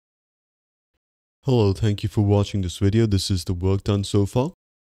Hello, thank you for watching this video. This is the work done so far.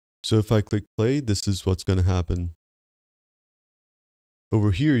 So if I click play, this is what's going to happen.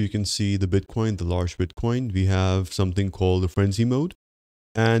 Over here, you can see the Bitcoin, the large Bitcoin. We have something called the frenzy mode,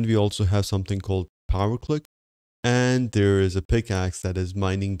 and we also have something called power click. And there is a pickaxe that is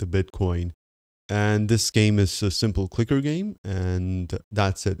mining the Bitcoin. And this game is a simple clicker game, and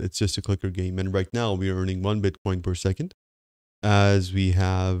that's it. It's just a clicker game. And right now we are earning 1 Bitcoin per second. As we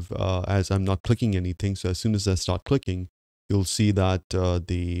have, as I'm not clicking anything. So as soon as I start clicking, you'll see that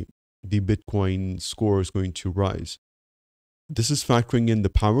the Bitcoin score is going to rise. This is factoring in the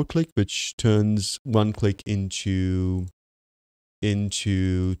power click, which turns one click into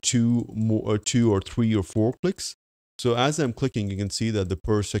two or three or four clicks. So as I'm clicking, you can see that the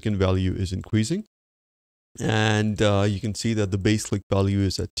per second value is increasing, and you can see that the base click value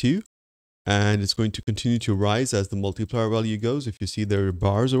is at 2. And it's going to continue to rise as the multiplier value goes. If you see, there are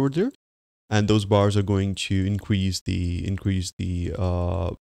bars over there, and those bars are going to increase the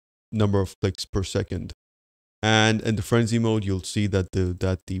number of clicks per second. And in the frenzy mode, you'll see that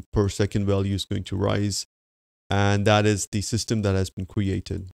the per second value is going to rise, and that is the system that has been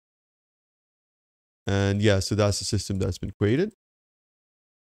created. And yeah, so that's the system that's been created.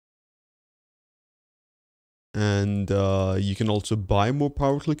 And you can also buy more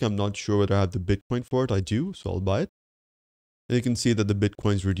power click. I'm not sure whether I have the Bitcoin for it. I do, so I'll buy it. And you can see that the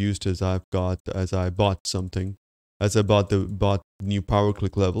Bitcoin's reduced as I bought something, as I bought new power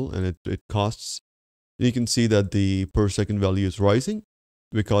click level, and it costs. And you can see that the per second value is rising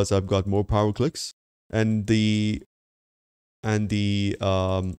because I've got more power clicks, and this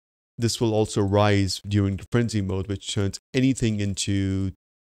will also rise during the frenzy mode, which turns anything into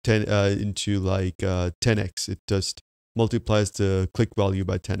 10x. It just multiplies the click value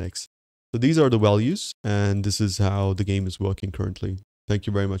by 10x. So these are the values, and this is how the game is working currently. Thank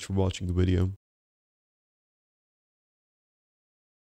you very much for watching the video.